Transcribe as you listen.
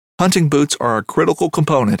Hunting boots are a critical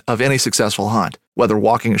component of any successful hunt. Whether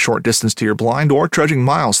walking a short distance to your blind or trudging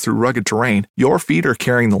miles through rugged terrain, your feet are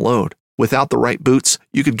carrying the load. Without the right boots,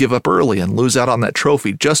 you could give up early and lose out on that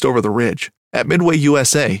trophy just over the ridge. At Midway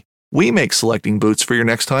USA, we make selecting boots for your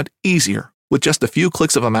next hunt easier. With just a few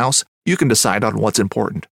clicks of a mouse, you can decide on what's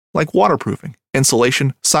important, like waterproofing,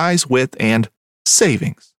 insulation, size, width, and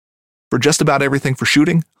savings. For just about everything for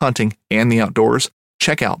shooting, hunting, and the outdoors,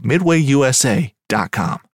 check out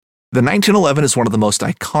MidwayUSA.com. The 1911 is one of the most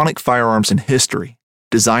iconic firearms in history.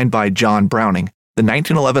 Designed by John Browning, the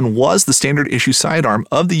 1911 was the standard issue sidearm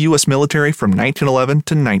of the U.S. military from 1911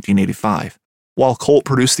 to 1985. While Colt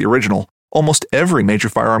produced the original, almost every major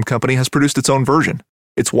firearm company has produced its own version.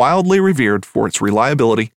 It's wildly revered for its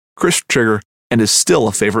reliability, crisp trigger, and is still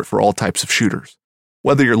a favorite for all types of shooters.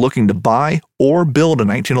 Whether you're looking to buy or build a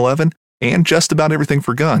 1911 and just about everything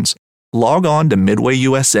for guns, log on to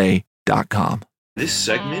MidwayUSA.com. This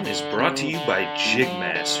segment is brought to you by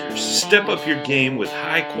Jigmasters. Step up your game with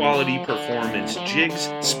high-quality performance jigs,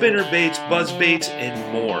 spinner baits, buzz baits, and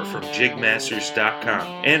more from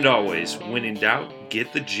Jigmasters.com. And always, when in doubt,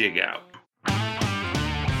 get the jig out.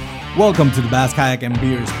 Welcome to the Bass Kayak and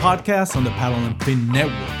Beers podcast on the Paddle and Fin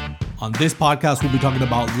Network. On this podcast, we'll be talking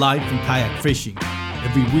about life and kayak fishing.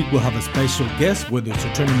 Every week, we'll have a special guest, whether it's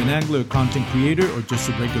a tournament angler, a content creator, or just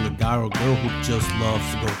a regular guy or girl who just loves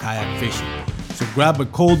to go kayak fishing. So grab a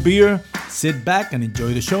cold beer, sit back, and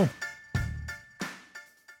enjoy the show.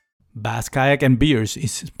 Bass Kayak and Beers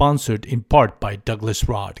is sponsored in part by Douglas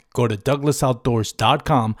Rod. Go to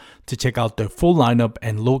douglasoutdoors.com to check out their full lineup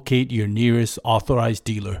and locate your nearest authorized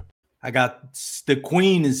dealer. I got the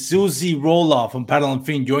queen, Susie Roloff from Paddle and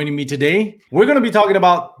Fin, joining me today. We're going to be talking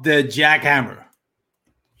about the jackhammer.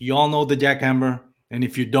 You all know the jackhammer, and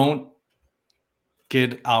if you don't,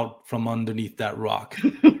 get out from underneath that rock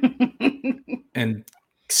and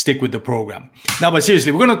stick with the program. Now, but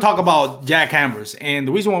seriously, we're going to talk about jackhammers. And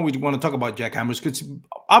the reason why we want to talk about jackhammers, because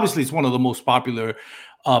obviously it's one of the most popular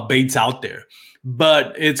baits out there.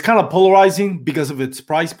 But it's kind of polarizing because of its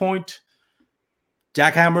price point.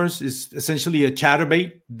 Jackhammers is essentially a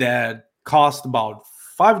chatterbait that costs about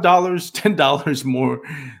 $5, $10 more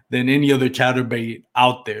than any other chatterbait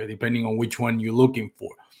out there, depending on which one you're looking for.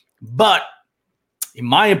 But in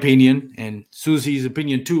my opinion, and Susie's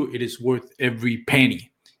opinion too, it is worth every penny.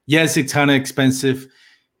 Yes, it's kind of expensive.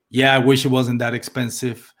 Yeah, I wish it wasn't that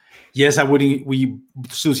expensive. Yes,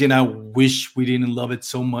 Susie and I wish we didn't love it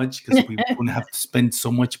so much because we wouldn't have to spend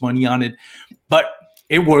so much money on it. But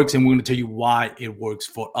it works, and we're going to tell you why it works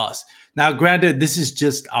for us. Now, granted, this is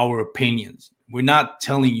just our opinions. We're not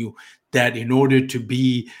telling you that in order to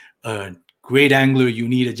be a great angler, you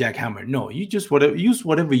need a jackhammer. No, you just use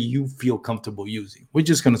whatever you feel comfortable using. We're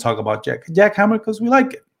just going to talk about jackhammer because we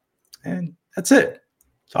like it. And that's it.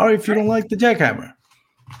 Sorry if you don't like the jackhammer.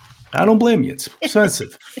 I don't blame you. It's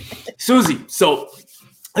expensive. Susie, so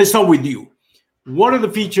let's start with you. What are the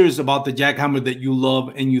features about the jackhammer that you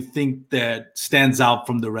love and you think that stands out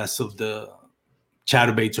from the rest of the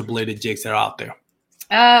chatterbaits or bladed jigs that are out there?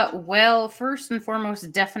 Well, first and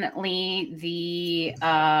foremost, definitely the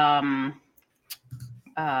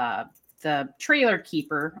trailer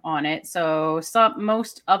keeper on it. So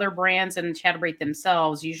most other brands and chatterbait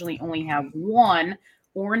themselves usually only have one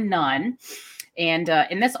or none. And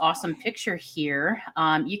in this awesome picture here,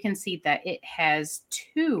 you can see that it has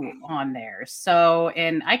two on there. So,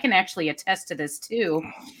 and I can actually attest to this too.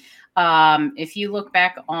 If you look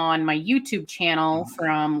back on my YouTube channel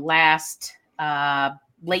from last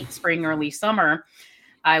late spring, early summer,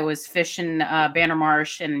 I was fishing Banner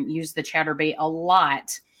Marsh and used the chatterbait a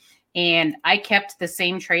lot. And I kept the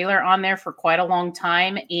same trailer on there for quite a long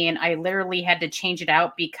time. And I literally had to change it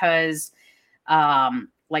out because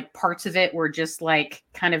like parts of it were just like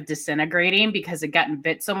kind of disintegrating because it gotten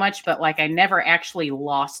bit so much, but like I never actually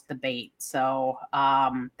lost the bait. So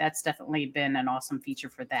that's definitely been an awesome feature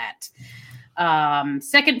for that.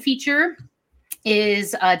 Second feature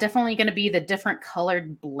is definitely going to be the different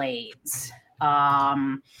colored blades.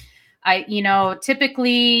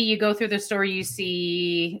 Typically you go through the store, you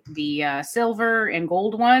see the silver and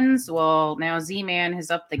gold ones. Well, now Z-Man has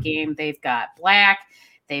upped the game. They've got black.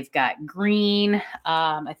 They've got green.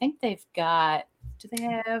 I think do they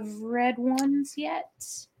have red ones yet?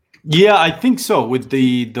 Yeah, I think so. With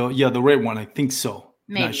the red one, I think so.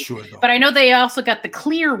 Maybe. Not sure though. But I know they also got the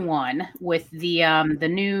clear one with the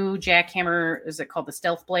new jackhammer. Is it called the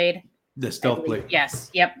Stealth Blade? The Stealth Blade. Yes.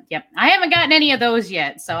 Yep. I haven't gotten any of those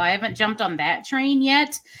yet, so I haven't jumped on that train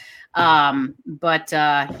yet. So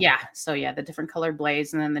the different colored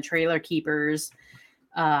blades and then the trailer keepers.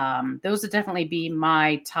 Those would definitely be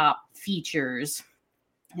my top features.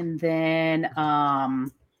 And then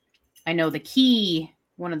I know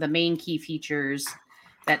one of the main key features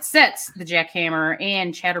that sets the jackhammer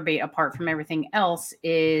and chatterbait apart from everything else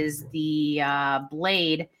is the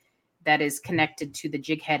blade that is connected to the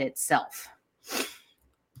jig head itself.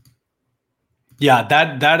 Yeah,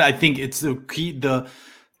 that I think it's the key. The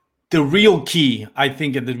real key, I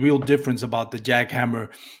think, and the real difference about the jackhammer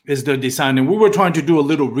is the design. And we were trying to do a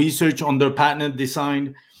little research on their patented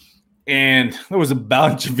design, and there was a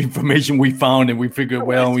bunch of information we found, and we figured,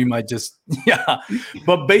 well, we might just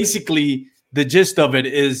But basically, the gist of it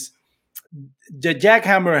is the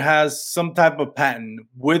jackhammer has some type of patent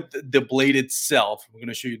with the blade itself. I'm going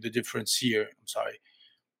to show you the difference here. I'm sorry.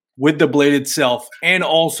 With the blade itself, and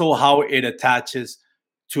also how it attaches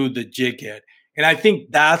to the jig head. And I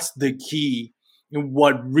think that's the key in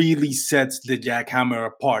what really sets the jackhammer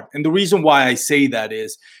apart. And the reason why I say that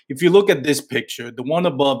is, if you look at this picture, the one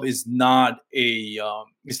above is not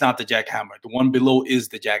it's not the jackhammer. The one below is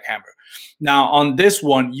the jackhammer. Now on this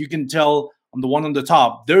one, you can tell on the one on the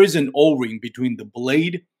top, there is an O-ring between the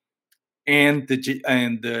blade and the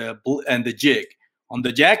jig. On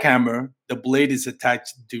the jackhammer, the blade is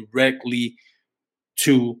attached directly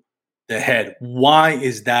to the head. Why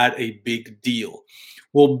is that a big deal?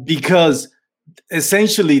 Well, because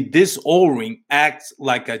essentially this O-ring acts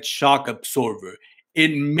like a shock absorber.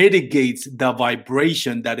 It mitigates the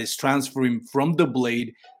vibration that is transferring from the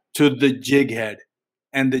blade to the jig head.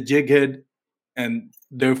 And the jig head, and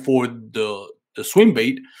therefore the swim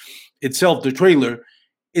bait itself, the trailer,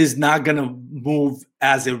 is not going to move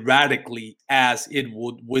as erratically as it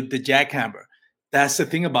would with the jackhammer. That's the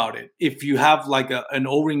thing about it. If you have like an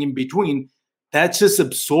O-ring in between, that just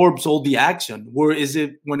absorbs all the action. Whereas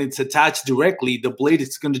when it's attached directly, the blade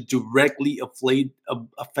is going to directly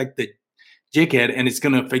affect the jig head, and it's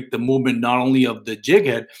going to affect the movement not only of the jig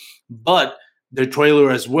head, but the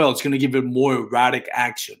trailer as well. It's going to give it more erratic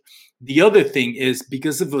action. The other thing is,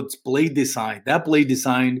 because of its blade design, that blade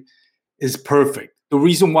design is perfect. The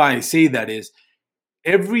reason why I say that is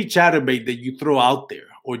every chatterbait that you throw out there,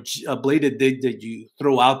 or a bladed jig that you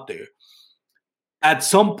throw out there, at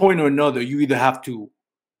some point or another, you either have to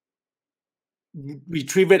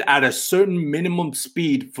retrieve it at a certain minimum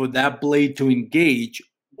speed for that blade to engage,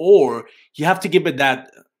 or you have to give it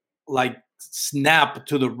that like snap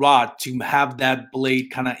to the rod to have that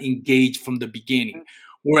blade kind of engage from the beginning.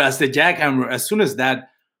 Whereas the jackhammer, as soon as that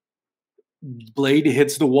blade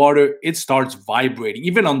hits the water, it starts vibrating.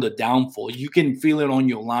 Even on the downfall, you can feel it on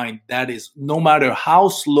your line. That is, no matter how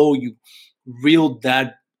slow you reel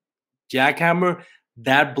that jackhammer,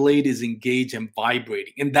 that blade is engaged and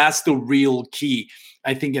vibrating. And that's the real key,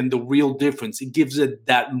 I think, and the real difference. It gives it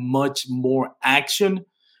that much more action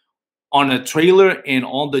on a trailer and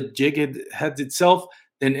on the jig head itself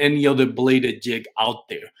than any other bladed jig out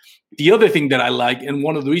there. The other thing that I like, and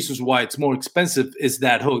one of the reasons why it's more expensive, is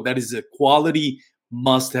that hook. That is a quality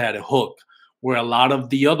must-have hook, where a lot of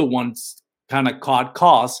the other ones kind of cut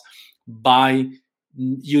costs by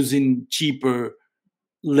using cheaper,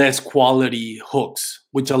 less quality hooks,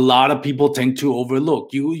 which a lot of people tend to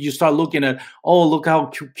overlook. You start looking at, oh, look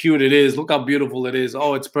how cute it is. Look how beautiful it is.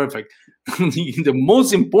 Oh, it's perfect. The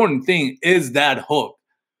most important thing is that hook.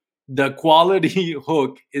 The quality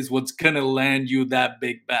hook is what's going to land you that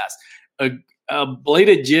big bass. A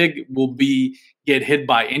bladed jig will get hit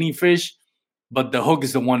by any fish, but the hook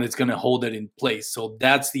is the one that's going to hold it in place. So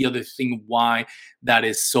that's the other thing why that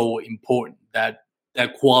is so important, that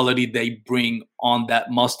quality they bring on that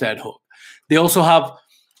mustad hook. They also have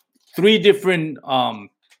 3 different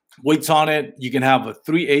weights on it. You can have a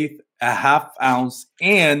 3/8, a half ounce,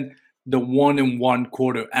 and the 1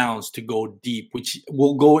 1/4 ounce to go deep, which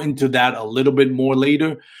we'll go into that a little bit more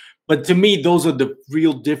later. But to me, those are the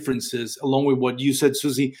real differences, along with what you said,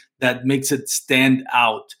 Susie, that makes it stand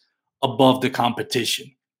out above the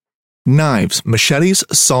competition. Knives, machetes,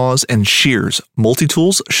 saws, and shears,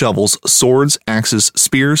 multi-tools, shovels, swords, axes,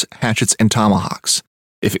 spears, hatchets, and tomahawks.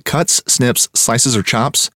 If it cuts, snips, slices, or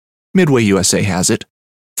chops, Midway USA has it.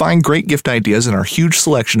 Find great gift ideas in our huge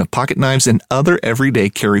selection of pocket knives and other everyday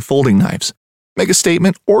carry folding knives. Make a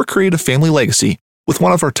statement or create a family legacy with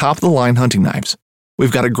one of our top-of-the-line hunting knives.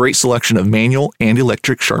 We've got a great selection of manual and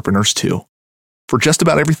electric sharpeners, too. For just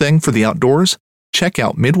about everything for the outdoors, check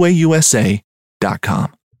out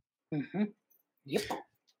MidwayUSA.com. Mm-hmm. Yep.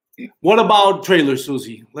 What about trailers,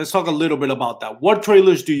 Susie? Let's talk a little bit about that. What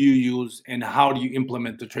trailers do you use, and how do you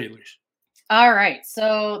implement the trailers? All right.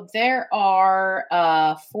 So there are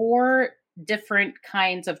 4 different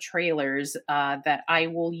kinds of trailers that I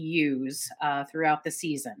will use throughout the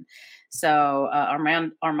season. So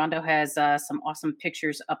Armando has some awesome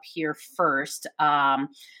pictures up here first.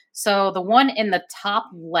 So the one in the top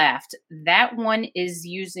left, that one is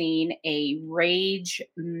using a Rage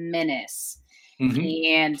Menace.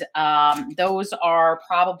 And those are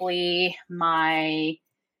probably my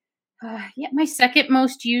second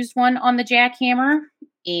most used one on the jackhammer,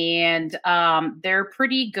 and they're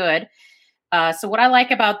pretty good. So what I like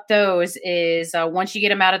about those is once you get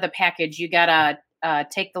them out of the package, you gotta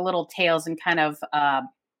take the little tails and kind of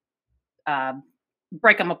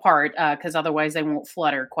break them apart because otherwise they won't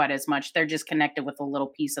flutter quite as much. They're just connected with a little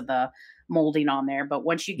piece of the molding on there. But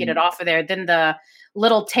once you get it off of there, then the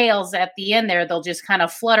little tails at the end there, they'll just kind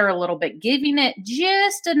of flutter a little bit, giving it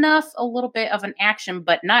just enough, a little bit of an action,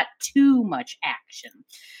 but not too much action.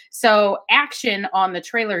 So action on the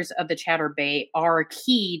trailers of the chatterbait are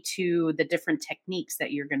key to the different techniques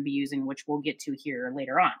that you're going to be using, which we'll get to here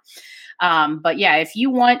later on. But yeah, if you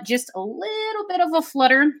want just a little bit of a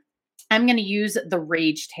flutter, I'm going to use the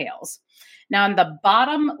Rage Tails. Now, on the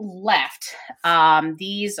bottom left,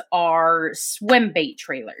 these are swim bait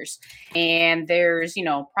trailers. And there's,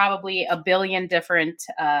 probably a billion different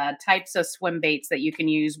types of swim baits that you can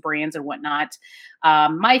use, brands and whatnot.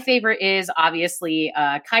 My favorite is obviously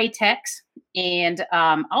Keitech. And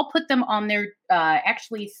I'll put them on there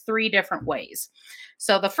actually 3 different ways.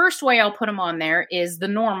 So the first way I'll put them on there is the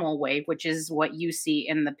normal way, which is what you see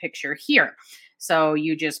in the picture here. So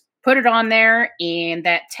you just put it on there and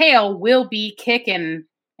that tail will be kicking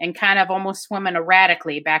and kind of almost swimming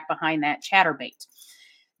erratically back behind that chatterbait.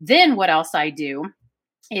 Then what else I do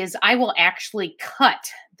is I will actually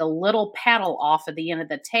cut the little paddle off of the end of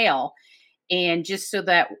the tail, and just so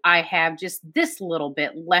that I have just this little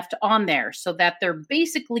bit left on there so that there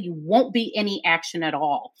basically won't be any action at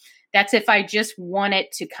all. That's if I just want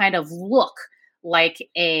it to kind of look like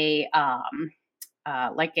a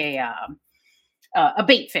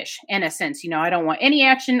bait fish in a sense. I don't want any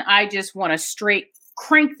action. I just want to straight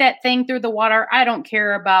crank that thing through the water. I don't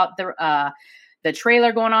care about the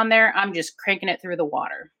trailer going on there. I'm just cranking it through the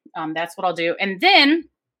water. That's what I'll do. And then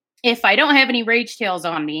if I don't have any Rage Tails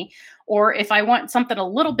on me, or if I want something a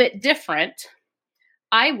little bit different,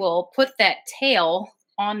 I will put that tail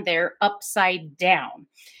on there upside down.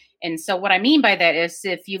 And so what I mean by that is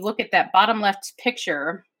if you look at that bottom left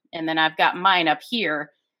picture, and then I've got mine up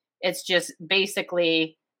here, it's just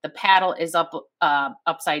basically the paddle is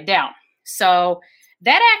upside down. So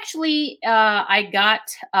that actually I got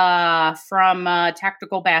from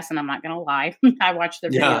Tactical Bass, and I'm not going to lie. I watched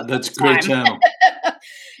their videos. Yeah, that's a great channel.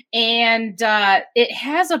 And it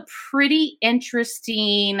has a pretty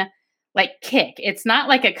interesting kick. It's not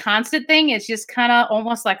like a constant thing. It's just kind of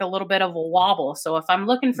almost like a little bit of a wobble. So if I'm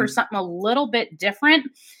looking for something a little bit different,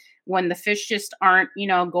 when the fish just aren't,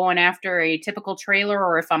 going after a typical trailer,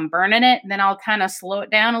 or if I'm burning it, then I'll kind of slow it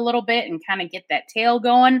down a little bit and kind of get that tail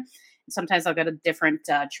going. Sometimes I'll get a different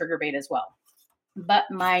trigger bait as well. But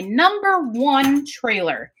my number one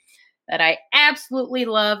trailer that I absolutely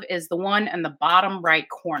love is the one in the bottom right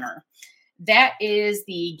corner. That is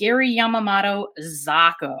the Gary Yamamoto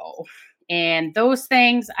Zako. And those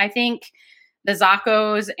things, I think the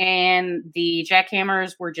Zakos and the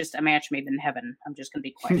jackhammers were just a match made in heaven. I'm just going to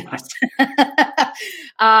be quite honest.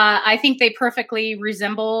 I think they perfectly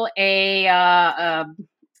resemble a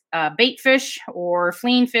bait fish or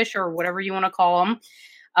fleeing fish or whatever you want to call them.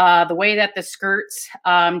 The way that the skirts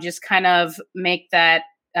just kind of make that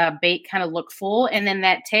bait kind of look full. And then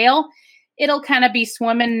that tail, it'll kind of be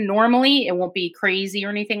swimming normally. It won't be crazy or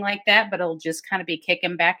anything like that, but it'll just kind of be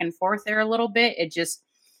kicking back and forth there a little bit.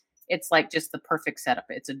 It's like just the perfect setup.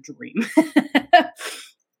 It's a dream.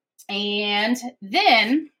 And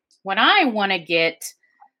then when I want to get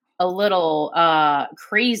a little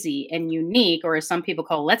crazy and unique, or as some people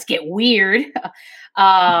call, let's get weird. If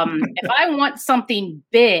I want something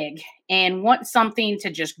big and want something to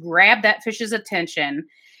just grab that fish's attention,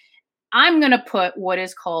 I'm going to put what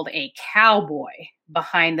is called a cowboy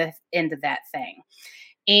behind the end of that thing.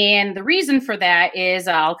 And the reason for that is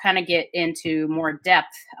I'll kind of get into more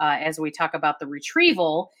depth as we talk about the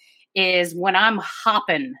retrieval, is when I'm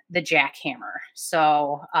hopping the jackhammer.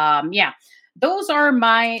 So, those are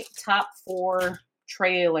my top 4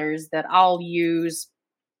 trailers that I'll use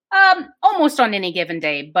almost on any given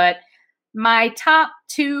day. But my top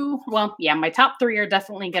 3 are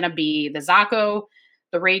definitely going to be the Zako,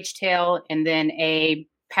 the Rage Tail, and then a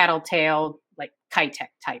paddle tail, like Keitech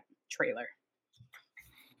type trailer.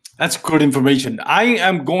 That's good information. I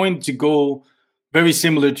am going to go very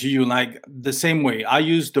similar to you, like the same way. I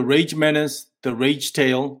use the Rage Menace, the Rage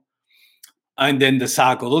Tail. and then the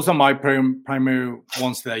Saco. Those are my primary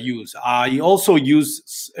ones that I use. I also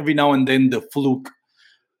use every now and then the Fluke,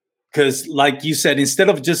 because like you said, instead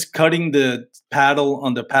of just cutting the paddle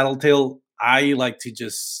on the paddle tail, I like to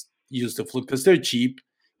just use the Fluke because they're cheap.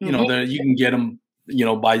 You know, you can get them, you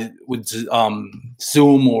know, with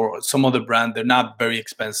Zoom or some other brand. They're not very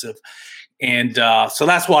expensive. And so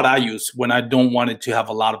that's what I use when I don't want it to have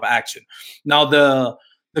a lot of action. Now, the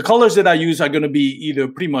colors that I use are going to be either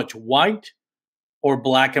pretty much white or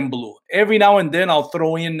black and blue. Every now and then I'll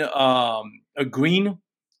throw in a green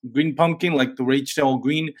pumpkin, like the Rage Tail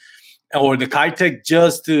green or the Kitech,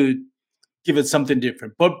 just to give it something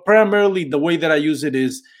different. But primarily the way that I use it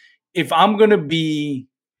is if I'm going to be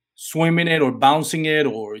swimming it or bouncing it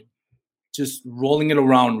or just rolling it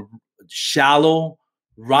around shallow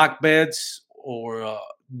rock beds, or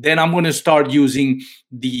then I'm going to start using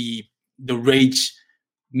the Rage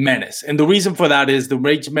Menace. And the reason for that is the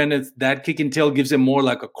Rage Menace, that kick and tail gives it more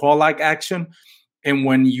like a crawl-like action. And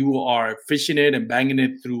when you are fishing it and banging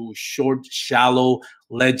it through short, shallow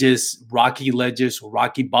ledges, rocky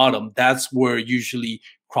bottom, that's where usually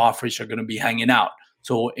crawfish are going to be hanging out.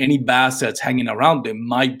 So any bass that's hanging around them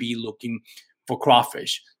might be looking for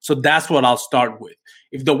crawfish. So that's what I'll start with.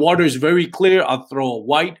 If the water is very clear, I'll throw a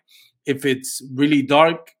white. If it's really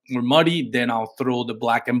dark or muddy, then I'll throw the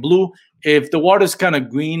black and blue. If the water's kind of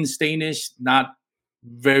green, stainish, not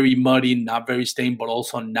very muddy, not very stained, but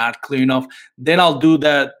also not clear enough, then I'll do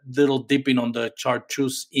that little dipping on the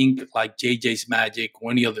chartreuse ink like JJ's Magic or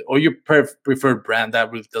any other, or your preferred brand.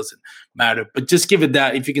 That really doesn't matter. But just give it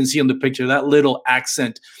that, if you can see on the picture, that little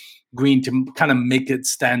accent green to kind of make it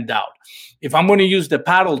stand out. If I'm going to use the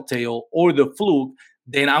paddle tail or the Fluke,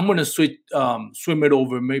 then I'm going to swim it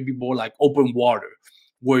over maybe more like open water,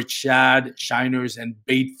 where shad, shiners, and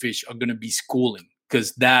bait fish are going to be schooling,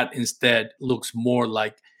 because that instead looks more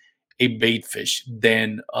like a bait fish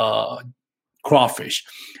than crawfish.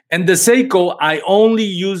 And the Seiko, I only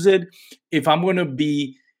use it if I'm going to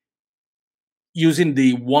be using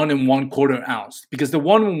the 1 1/4 ounce, because the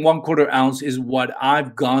 1 1/4 ounce is what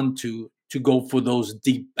I've gone to go for those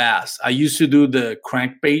deep bass. I used to do the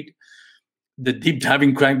crankbait, the deep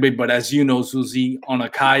diving crankbait, but as you know, Susie, on a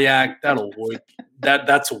kayak, that'll work.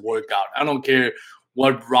 That's a workout. I don't care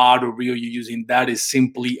what rod or reel you're using. That is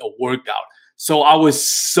simply a workout. So I was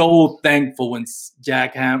so thankful when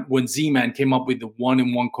Z-Man came up with the 1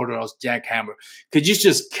 1/4 ounce jackhammer, because you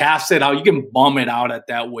just cast it out. You can bomb it out at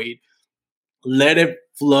that weight, let it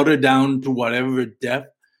flutter down to whatever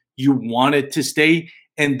depth you want it to stay,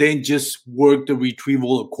 and then just work the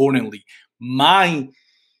retrieval accordingly. My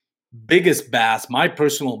biggest bass, my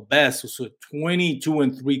personal best, was a 22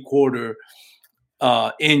 3/4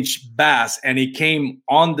 inch bass, and it came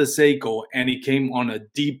on the Seiko, and it came on a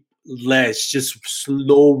deep ledge, just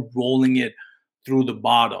slow rolling it through the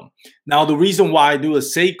bottom. Now, the reason why I do a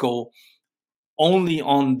Seiko only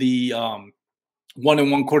on the 1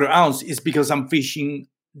 1/4 ounce is because I'm fishing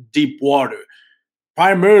deep water.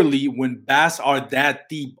 Primarily when bass are that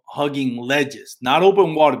deep, hugging ledges, not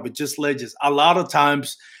open water, but just ledges, a lot of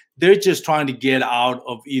times they're just trying to get out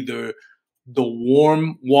of either the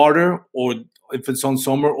warm water, or if it's on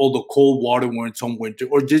summer, or the cold water when it's on winter,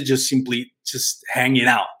 or they're just simply just hanging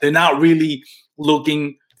out. They're not really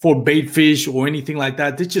looking for bait fish or anything like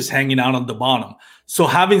that. They're just hanging out on the bottom. So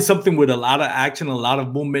having something with a lot of action, a lot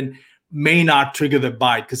of movement may not trigger the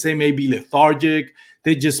bite, because they may be lethargic.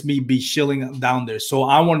 They just may be chilling down there. So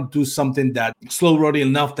I want to do something that slow rolling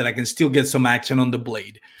enough that I can still get some action on the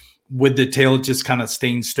blade, with the tail just kind of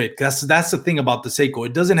staying straight. That's the thing about the Seiko.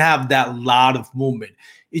 It doesn't have that lot of movement.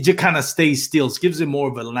 It just kind of stays still. It gives it more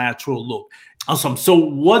of a natural look. Awesome. So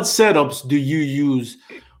what setups do you use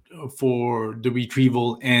for the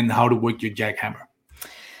retrieval, and how to work your jackhammer?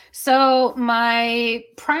 So my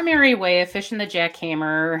primary way of fishing the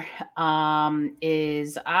jackhammer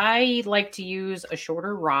is I like to use a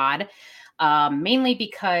shorter rod. Mainly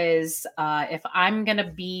because if I'm going to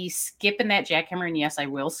be skipping that jackhammer, and yes, I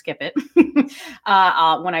will skip it.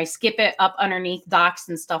 When I skip it up underneath docks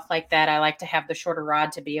and stuff like that, I like to have the shorter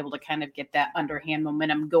rod to be able to kind of get that underhand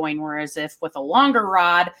momentum going. Whereas if with a longer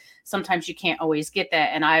rod, sometimes you can't always get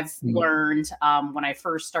that. And I've learned when I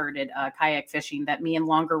first started kayak fishing that me and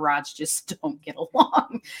longer rods just don't get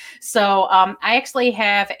along. So I actually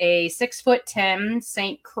have a 6'10"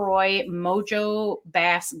 St. Croix Mojo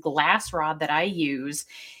Bass glass rod that I use.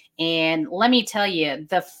 And let me tell you,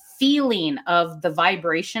 the feeling of the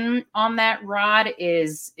vibration on that rod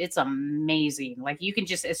it's amazing. Like, you can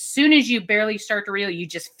just, as soon as you barely start to reel, you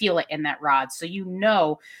just feel it in that rod. So you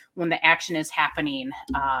know when the action is happening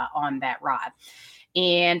on that rod.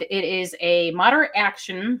 And it is a moderate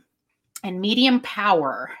action and medium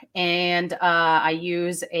power. And I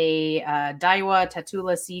use a Daiwa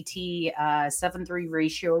Tatula CT 7:3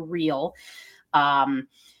 ratio reel.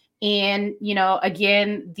 And,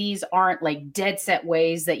 again, these aren't like dead set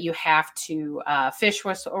ways that you have to fish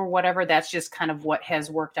with or whatever. That's just kind of what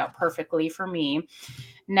has worked out perfectly for me.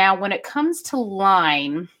 Now, when it comes to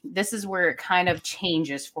line, this is where it kind of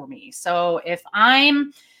changes for me. So if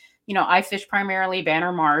I'm, I fish primarily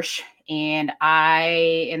Banner Marsh, and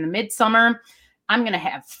in the midsummer, I'm going to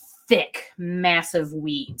have thick, massive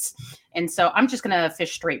weeds. And so I'm just going to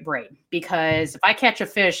fish straight braid, because if I catch a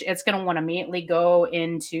fish, it's going to want to immediately go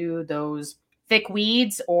into those thick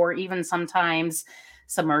weeds, or even sometimes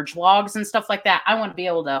submerged logs and stuff like that. I want to be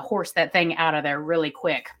able to horse that thing out of there really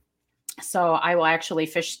quick. So I will actually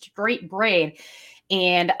fish straight braid,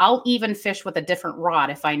 and I'll even fish with a different rod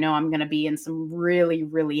if I know I'm going to be in some really,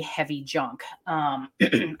 really heavy junk.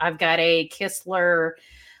 I've got a Kistler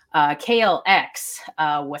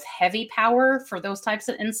KLX with heavy power for those types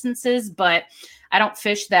of instances, but I don't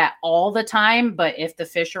fish that all the time. But if the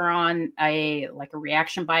fish are on a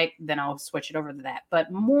reaction bite, then I'll switch it over to that.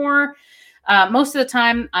 But most of the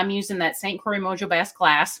time, I'm using that St. Croix Mojo Bass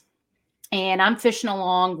Glass, and I'm fishing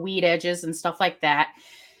along weed edges and stuff like that.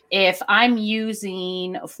 If I'm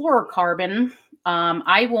using fluorocarbon,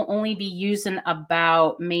 I will only be using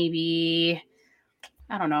about maybe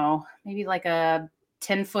like a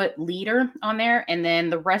 10-foot leader on there. And then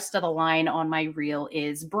the rest of the line on my reel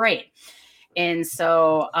is braid. And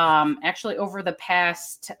so actually over the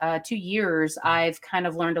past 2 years, I've kind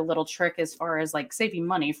of learned a little trick as far as saving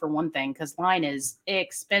money, for one thing, because line is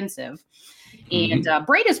expensive. And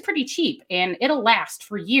braid is pretty cheap, and it'll last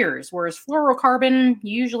for years. Whereas fluorocarbon,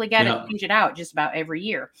 you usually got to change it out just about every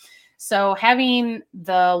year. So having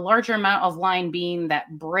the larger amount of line being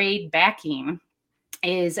that braid backing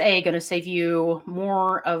is going to save you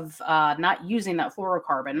more of not using that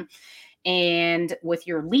fluorocarbon. And with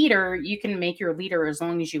your leader, you can make your leader as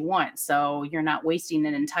long as you want. So you're not wasting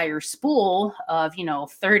an entire spool of,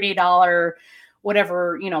 $30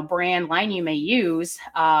 whatever, brand line you may use.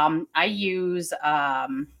 I use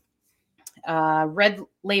Red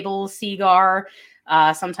Label Seaguar.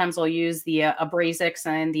 Sometimes I'll use the Abrazix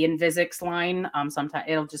and the Invisix line. Sometimes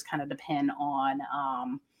it'll just kind of depend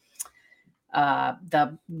on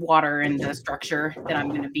the water and the structure that I'm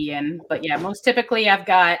going to be in. But yeah, most typically I've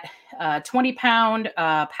got 20-pound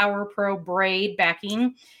Power Pro braid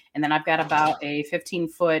backing, and then I've got about a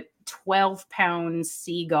 15-foot, 12-pound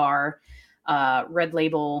Seaguar Red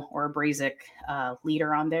Label or Abrazix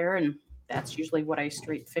leader on there, and that's usually what I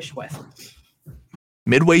straight fish with.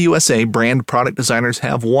 Midway USA brand product designers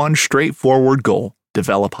have one straightforward goal: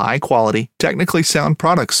 develop high-quality, technically sound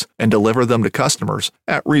products and deliver them to customers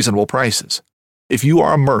at reasonable prices. If you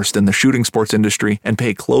are immersed in the shooting sports industry and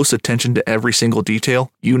pay close attention to every single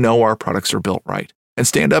detail, you know our products are built right and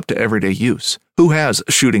stand up to everyday use. Who has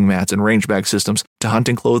shooting mats and range bag systems to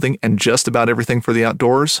hunting clothing and just about everything for the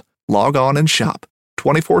outdoors? Log on and shop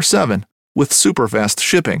 24/7 with super fast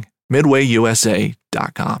shipping.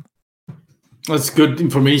 MidwayUSA.com. That's good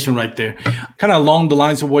information right there. Kind of along the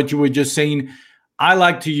lines of what you were just saying, I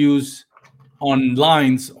like to use on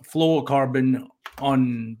lines fluorocarbon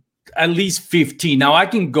on at least 15. Now I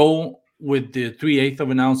can go with the 3/8 of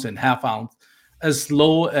an ounce and half ounce as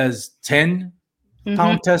low as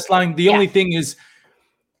 10-pound test line. The only thing is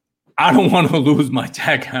I don't want to lose my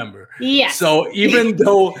jackhammer. Yes. So even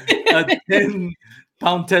though a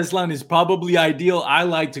 10-pound test line is probably ideal, I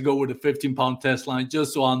like to go with a 15-pound test line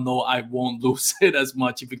just so I'll know I won't lose it as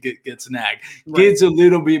much if it gets snagged. Right. Gives a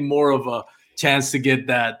little bit more of a chance to get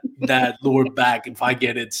that lure back if I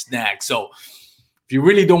get it snagged. So if you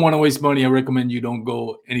really don't want to waste money, I recommend you don't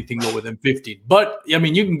go anything lower than 15. But I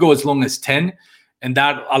mean, you can go as long as 10, and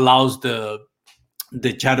that allows the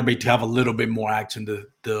chatterbait to have a little bit more action.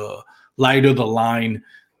 The lighter the line,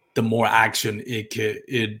 the more action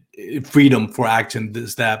it freedom for action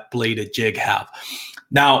does that bladed jig have.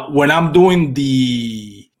 Now, when I'm doing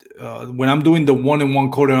the 1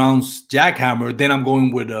 1/4 ounce jackhammer, then I'm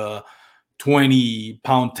going with a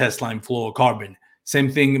 20-pound test line fluorocarbon.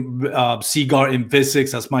 Same thing, Seaguar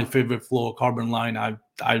Invisix. That's my favorite fluorocarbon line.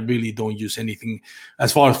 I really don't use anything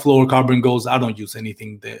as far as fluorocarbon goes. I don't use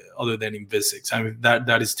anything other than Invisix. I mean,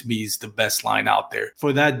 that is to me is the best line out there.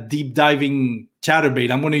 For that deep diving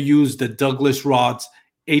chatterbait, I'm going to use the Douglas rods,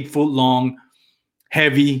 8 foot long,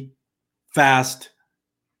 heavy, fast,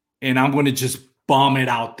 and I'm going to just bomb it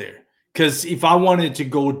out there. Because if I wanted to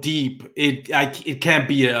go deep, it can't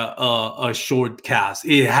be a short cast.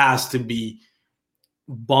 It has to be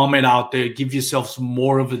bomb it out there. Give yourself some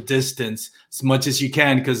more of a distance as much as you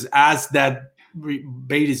can. Because as that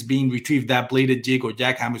bait is being retrieved, that bladed jig or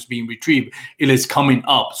jackhammer is being retrieved, it is coming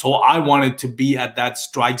up. So I want it to be at that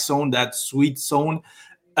strike zone, that sweet zone,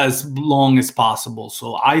 as long as possible.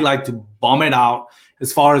 So I like to bomb it out.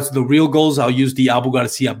 As far as the reel goes, I'll use the Abu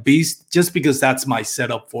Garcia Beast just because that's my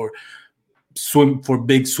setup for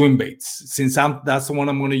big swim baits. Since that's the one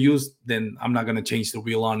I'm going to use, then I'm not going to change the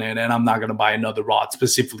reel on it, and I'm not going to buy another rod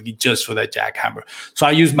specifically just for that jackhammer. So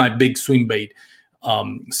I use my big swing bait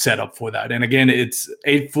setup for that. And again, it's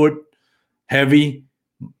 8 foot heavy,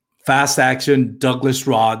 fast action Douglas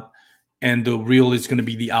rod, and the reel is going to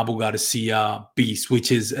be the Abu Garcia Beast,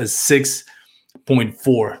 which is a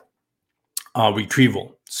 6.4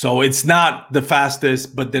 retrieval. So it's not the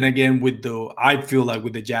fastest, but then again, I feel like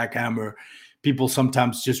with the jackhammer, people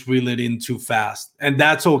sometimes just reel it in too fast, and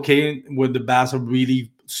that's okay when the bass are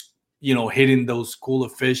really, hitting those cooler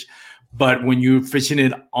fish. But when you're fishing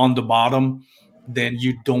it on the bottom, then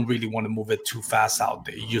you don't really want to move it too fast out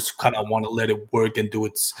there. You just kind of want to let it work and do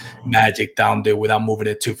its magic down there without moving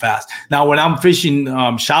it too fast. Now, when I'm fishing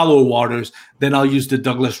shallow waters, then I'll use the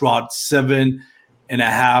Douglas rod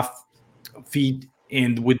 7.5 feet,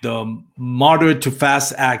 and with the moderate to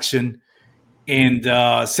fast action. And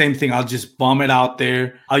same thing, I'll just bomb it out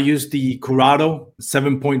there. I'll use the Curado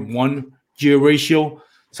 7.1 gear ratio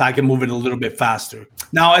so I can move it a little bit faster.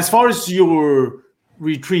 Now, as far as your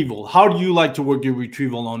retrieval, how do you like to work your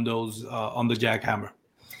retrieval on those on the jackhammer?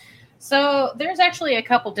 So there's actually a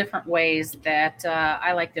couple different ways that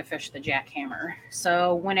I like to fish the jackhammer.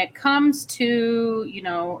 So when it comes to,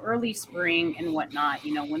 early spring and whatnot,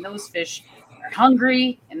 when those fish are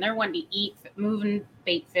hungry and they're wanting to eat moving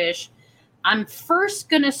bait fish, I'm first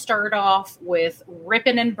going to start off with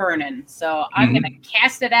ripping and burning. So I'm going to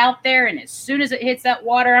cast it out there, and as soon as it hits that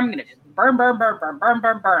water, I'm going to just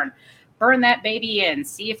burn that baby in,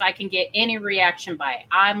 see if I can get any reaction bite.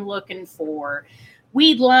 I'm looking for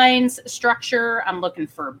weed lines structure. I'm looking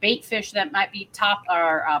for bait fish that might be top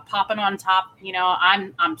or popping on top.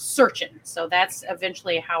 I'm searching. So that's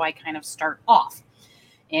eventually how I kind of start off.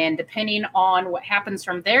 And depending on what happens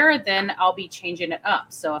from there, then I'll be changing it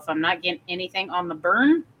up. So if I'm not getting anything on the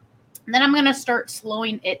burn, then I'm going to start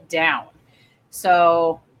slowing it down.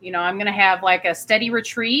 So, I'm going to have like a steady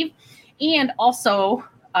retrieve. And also,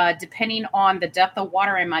 depending on the depth of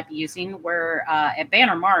water I might be using, where at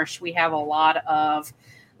Banner Marsh, we have a lot of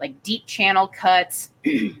like deep channel cuts.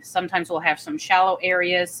 Sometimes we'll have some shallow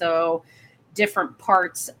areas. So different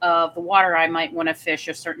parts of the water I might want to fish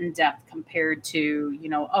a certain depth compared to,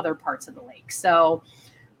 other parts of the lake. So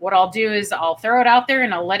what I'll do is I'll throw it out there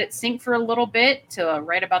and I'll let it sink for a little bit to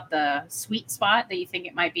right about the sweet spot that you think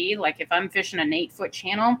it might be. Like if I'm fishing an 8-foot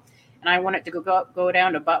channel and I want it to go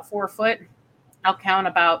down to about 4 foot, I'll count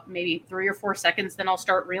about maybe 3 or 4 seconds. Then I'll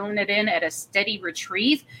start reeling it in at a steady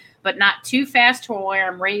retrieve, but not too fast to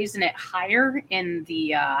where I'm raising it higher in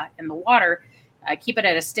the water. I keep it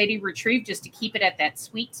at a steady retrieve just to keep it at that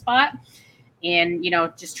sweet spot, and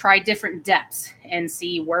just try different depths and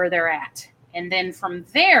see where they're at. And then from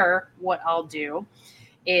there, what I'll do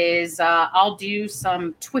is I'll do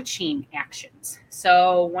some twitching actions.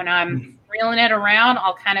 So when I'm reeling it around,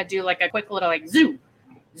 I'll kind of do like a quick little like zoo,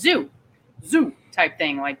 zoo, zoo type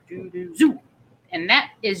thing, like do, do, zoo. And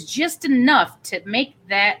that is just enough to make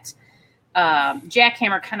that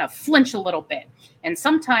jackhammer kind of flinch a little bit. And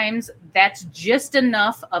sometimes that's just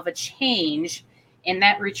enough of a change in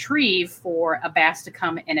that retrieve for a bass to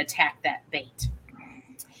come and attack that bait.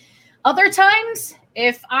 Other times,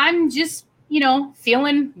 if I'm just,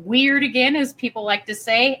 feeling weird again, as people like to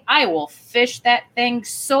say, I will fish that thing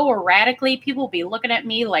so erratically. People will be looking at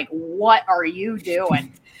me like, what are you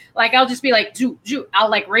doing? Like, I'll just be like, zoo, zoo. I'll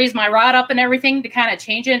like raise my rod up and everything to kind of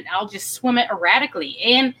change it. I'll just swim it erratically.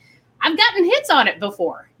 And I've gotten hits on it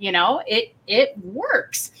before, it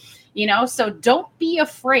works, so don't be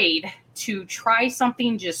afraid to try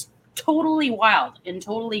something just totally wild and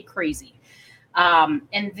totally crazy.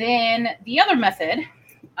 And then the other method,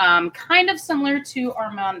 kind of similar to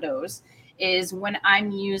Armando's, is when I'm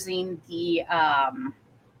using the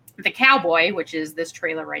Cowboy, which is this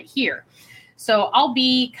trailer right here. So I'll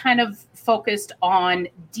be kind of focused on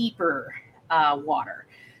deeper water.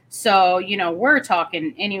 So, we're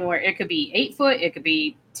talking anywhere. It could be 8 foot, it could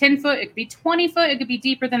be 10 foot, it could be 20 foot, it could be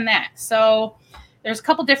deeper than that. So there's a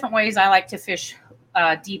couple different ways I like to fish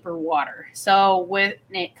deeper water. So when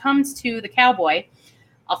it comes to the Cowboy,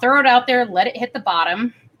 I'll throw it out there, let it hit the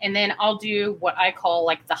bottom, and then I'll do what I call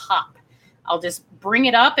like the hop. I'll just bring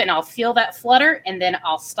it up and I'll feel that flutter, and then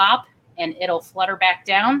I'll stop and it'll flutter back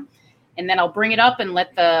down. And then I'll bring it up and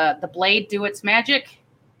let the blade do its magic,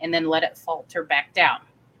 and then let it falter back down.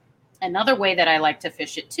 Another way that I like to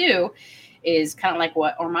fish it too is kind of like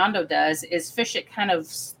what Armando does, is fish it kind of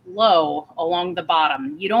slow along the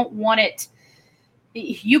bottom. You don't want it,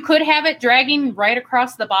 you could have it dragging right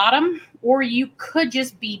across the bottom, or you could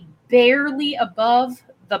just be barely above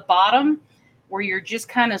the bottom where you're just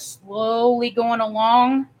kind of slowly going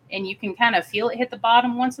along and you can kind of feel it hit the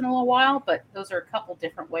bottom once in a little while. But those are a couple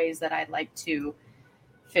different ways that I'd like to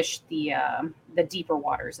fish the deeper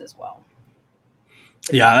waters as well.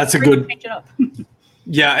 Yeah, that's a good. Change it up.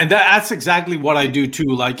 Yeah, and that's exactly what I do too.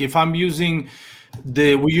 Like if I'm using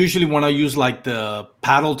we usually want to use like the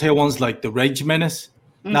paddle tail ones, like the Rage Menace,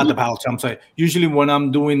 not the paddle tail. I'm sorry. Usually when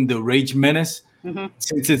I'm doing the Rage Menace,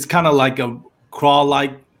 since it's kind of like a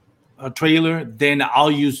crawl-like trailer, then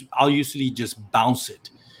I'll usually just bounce it,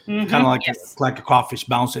 kind of like a crawfish,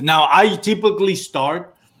 bounce it. Now I typically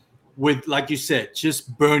start with, like you said,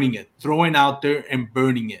 just burning it, throwing out there and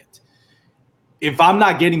burning it. If I'm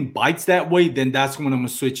not getting bites that way, then that's when I'm going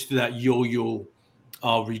to switch to that yo-yo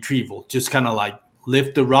retrieval. Just kind of like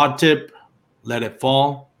lift the rod tip, let it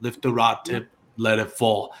fall, lift the rod tip, let it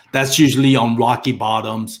fall. That's usually on rocky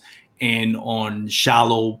bottoms and on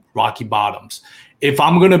shallow rocky bottoms. If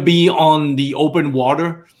I'm going to be on the open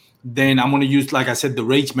water, then I'm going to use, like I said, the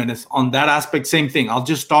Rage Menace. On that aspect, same thing. I'll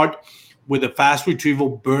just start with a fast retrieval,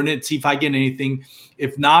 burn it, see if I get anything.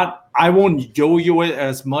 If not, I won't yo-yo it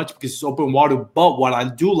as much because it's open water. But what I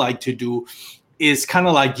do like to do is kind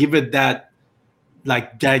of like give it that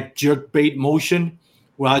jerk bait motion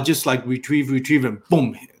where I just like retrieve and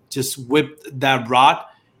boom, just whip that rod.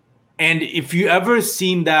 And if you ever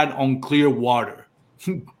seen that on clear water,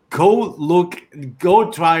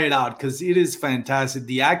 go try it out because it is fantastic.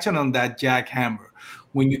 The action on that jackhammer,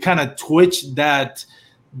 when you kind of twitch that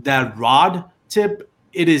rod tip,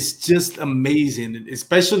 it is just amazing,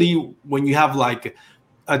 especially when you have like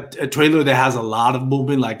a trailer that has a lot of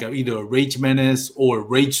movement, like either a Rage Menace or a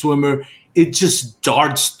Rage Swimmer. It just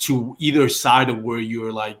darts to either side of where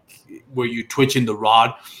you're twitching the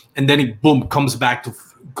rod, and then it boom goes back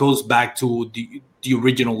to the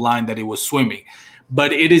original line that it was swimming.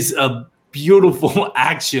 But it is a beautiful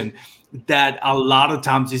action that a lot of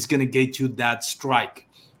times is going to get you that strike,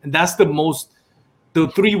 and that's the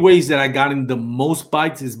three ways that I got in the most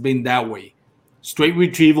bites has been that way. Straight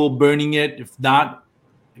retrieval, burning it. If not,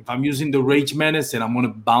 if I'm using the Rage Menace, and I'm going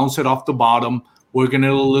to bounce it off the bottom, working it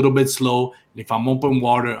a little bit slow. And if I'm open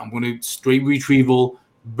water, I'm going to straight retrieval,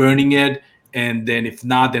 burning it. And then if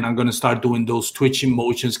not, then I'm going to start doing those twitching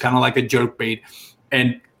motions, kind of like a jerk bait.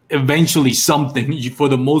 And eventually something, for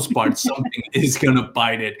the most part, something is going to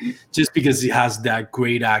bite it just because it has that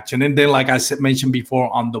great action. And then, like I mentioned before,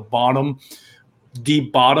 on the bottom,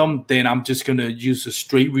 deep bottom, then I'm just going to use a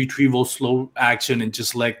straight retrieval, slow action, and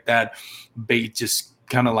just let that bait just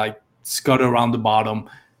kind of like scud around the bottom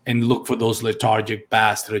and look for those lethargic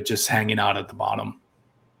bass that are just hanging out at the bottom.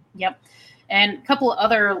 Yep. And a couple of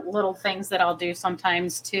other little things that I'll do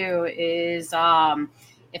sometimes too is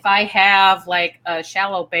if I have like a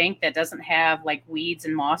shallow bank that doesn't have like weeds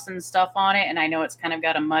and moss and stuff on it, and I know it's kind of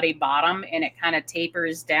got a muddy bottom and it kind of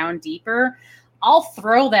tapers down deeper, I'll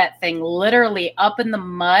throw that thing literally up in the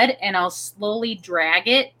mud and I'll slowly drag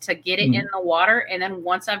it to get it in the water. And then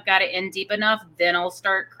once I've got it in deep enough, then I'll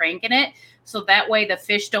start cranking it. So that way the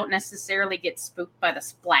fish don't necessarily get spooked by the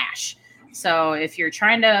splash. So if you're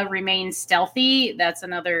trying to remain stealthy, that's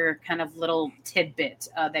another kind of little tidbit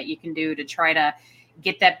that you can do to try to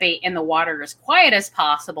get that bait in the water as quiet as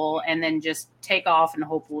possible, and then just take off, and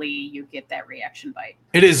hopefully you get that reaction bite.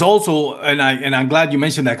 It is also, and I'm glad you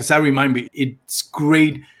mentioned that because that reminds me, it's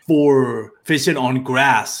great for fishing on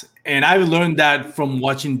grass. And I learned that from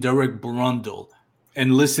watching Derek Brundle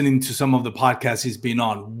and listening to some of the podcasts he's been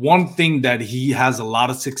on. One thing that he has a lot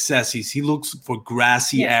of success is he looks for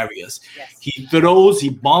grassy areas. Yes. He throws, he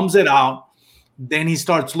bombs it out, then he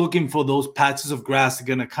starts looking for those patches of grass that are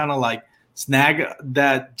going to kind of like snag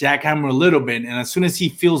that jackhammer a little bit. And as soon as he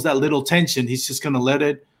feels that little tension, he's just going to let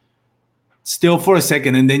it still for a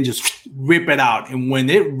second and then just rip it out. And when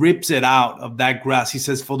it rips it out of that grass, he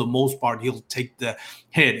says for the most part, he'll take the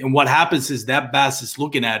hit. And what happens is that bass is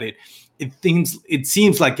looking at it. It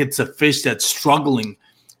seems like it's a fish that's struggling.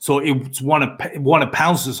 So it's one of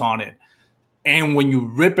pounces on it. And when you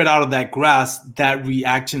rip it out of that grass, that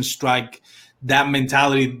reaction strike, that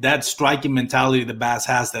mentality, that striking mentality the bass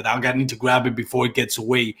has, that I need to grab it before it gets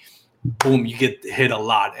away, boom, you get hit a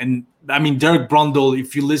lot. And I mean, Derek Brundle,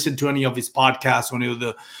 if you listen to any of his podcasts or any of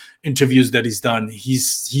the interviews that he's done, he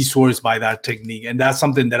swears by that technique. And that's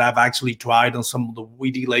something that I've actually tried on some of the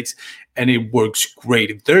weedy lakes, and it works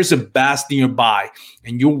great. If there's a bass nearby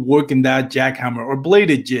and you're working that jackhammer or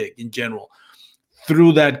bladed jig in general,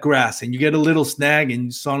 through that grass and you get a little snag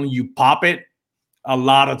and suddenly you pop it, a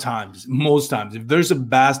lot of times, most times, if there's a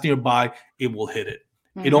bass nearby, it will hit it.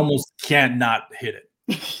 It almost can't not hit it.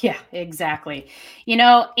 Yeah, exactly.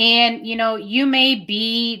 You may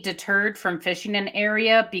be deterred from fishing an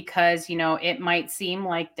area because, it might seem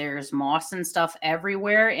like there's moss and stuff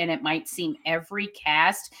everywhere, and it might seem every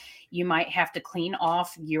cast you might have to clean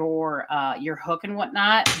off your hook and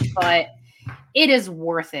whatnot, but it is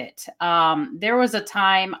worth it. There was a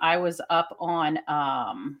time I was up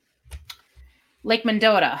on Lake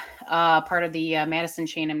Mendota, part of the Madison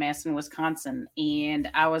chain in Madison, Wisconsin. And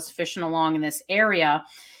I was fishing along in this area,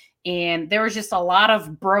 and there was just a lot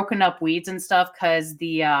of broken up weeds and stuff because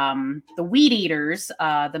the weed eaters,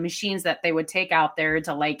 the machines that they would take out there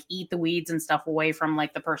to like eat the weeds and stuff away from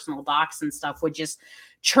like the personal docks and stuff, would just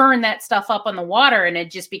churn that stuff up on the water, and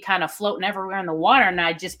it'd just be kind of floating everywhere in the water. And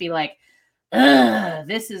I'd just be like, ugh,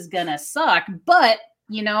 this is gonna suck. But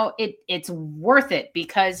it's worth it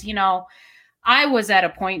because I was at a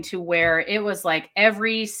point to where it was like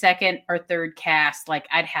every second or third cast, like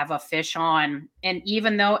I'd have a fish on. And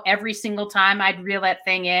even though every single time I'd reel that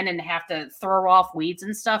thing in and have to throw off weeds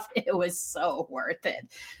and stuff, it was so worth it.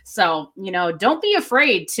 So, don't be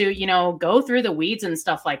afraid to, go through the weeds and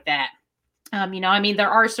stuff like that.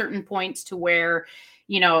 There are certain points to where,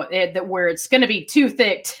 where it's going to be too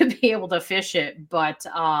thick to be able to fish it. But,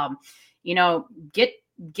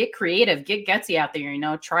 get creative, get gutsy out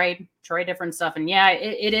there, try different stuff. And yeah,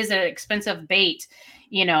 it is an expensive bait,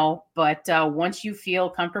 but once you feel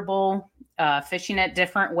comfortable fishing it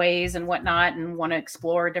different ways and whatnot and want to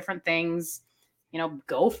explore different things,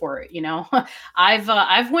 go for it.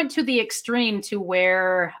 I've went to the extreme to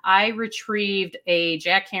where I retrieved a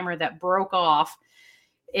jackhammer that broke off.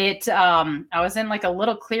 I was in like a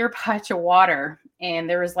little clear patch of water, and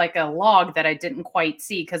there was like a log that I didn't quite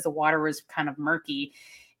see because the water was kind of murky.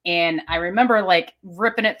 And I remember like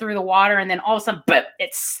ripping it through the water, and then all of a sudden, boop,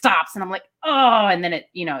 it stops. And I'm like, oh, and then it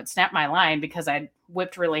snapped my line because I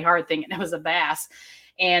whipped really hard thinking it was a bass.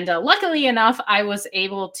 And luckily enough, I was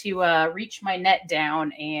able to reach my net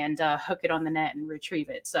down and hook it on the net and retrieve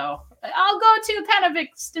it. So I'll go to kind of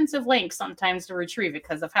extensive lengths sometimes to retrieve it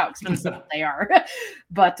because of how expensive they are.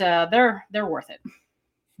 But they're worth it.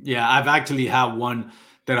 Yeah, I've actually had one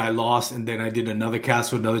that I lost, and then I did another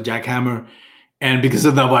cast with another jackhammer. And because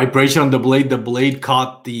of the vibration on the blade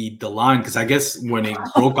caught the line, because I guess when it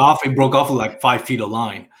broke off with like 5 feet of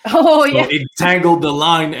line. Oh, so yeah. It tangled the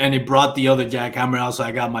line, and it brought the other jackhammer out, so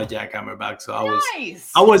I got my jackhammer back. So I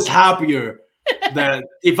was happier that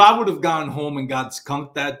if I would have gone home and got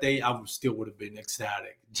skunked that day, I still would have been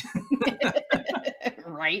ecstatic.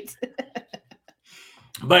 Right.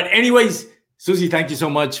 But anyways, Susie, thank you so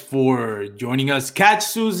much for joining us. Catch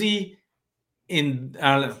Susie on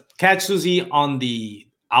the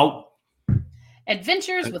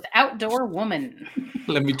Adventures with Outdoor Woman.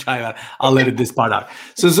 Let me try that. I'll edit this part out.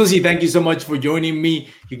 So, Susie, thank you so much for joining me.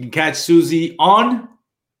 You can catch Susie on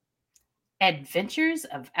Adventures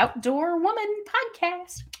of Outdoor Woman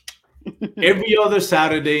podcast. every other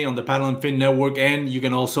Saturday on the Paddle and Fin Network. And you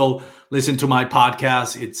can also listen to my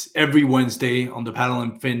podcast. It's every Wednesday on the Paddle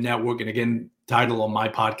and Fin Network. And again, title on my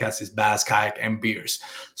podcast is Bass, Kayak, and Beers.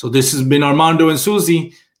 So this has been Armando and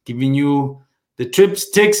Susie giving you the tips,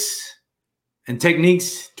 tricks, and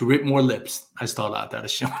techniques to rip more lips. I start out that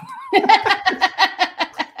show.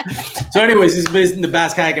 So anyways, this has been the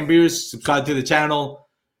Bass, Kayak, and Beers. Subscribe to the channel.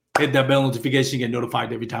 Hit that bell notification. Get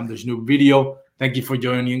notified every time there's a new video. Thank you for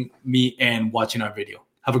joining me and watching our video.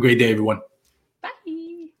 Have a great day, everyone. Bye.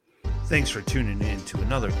 Thanks for tuning in to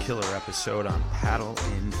another killer episode on Paddle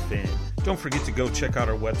and Fin. Don't forget to go check out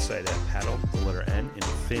our website at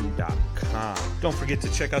paddle_and_fin.com. Don't forget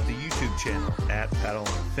to check out the YouTube channel at Paddle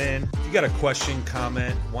and Fin. If you got a question,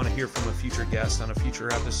 comment, want to hear from a future guest on a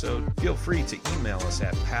future episode, feel free to email us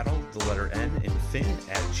at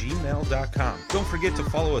paddle_and_fin@gmail.com. Don't forget to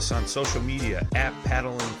follow us on social media at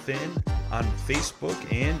Paddle and Fin on Facebook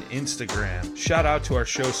and Instagram. Shout out to our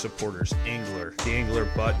show supporters, Angler. The Angler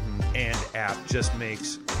button and app just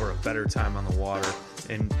makes for a better time on the water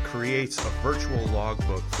and creates a virtual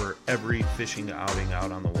logbook for every fishing outing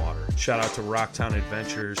out on the water. Shout out to Rocktown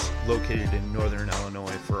Adventures, located in Northern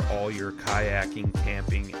Illinois, for all your kayaking,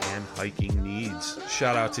 camping, and hiking needs.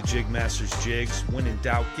 Shout out to Jigmasters Jigs. When in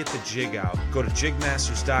doubt, get the jig out. Go to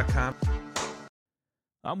jigmasters.com.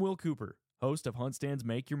 I'm Will Cooper, host of HuntStand's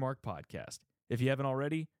Make Your Mark podcast. If you haven't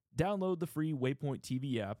already, download the free Waypoint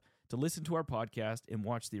TV app to listen to our podcast and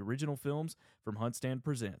watch the original films from HuntStand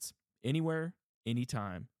Presents, anywhere,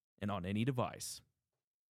 anytime, and on any device.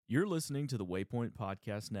 You're listening to the Waypoint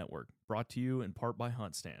Podcast Network, brought to you in part by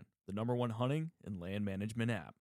HuntStand, the #1 hunting and land management app.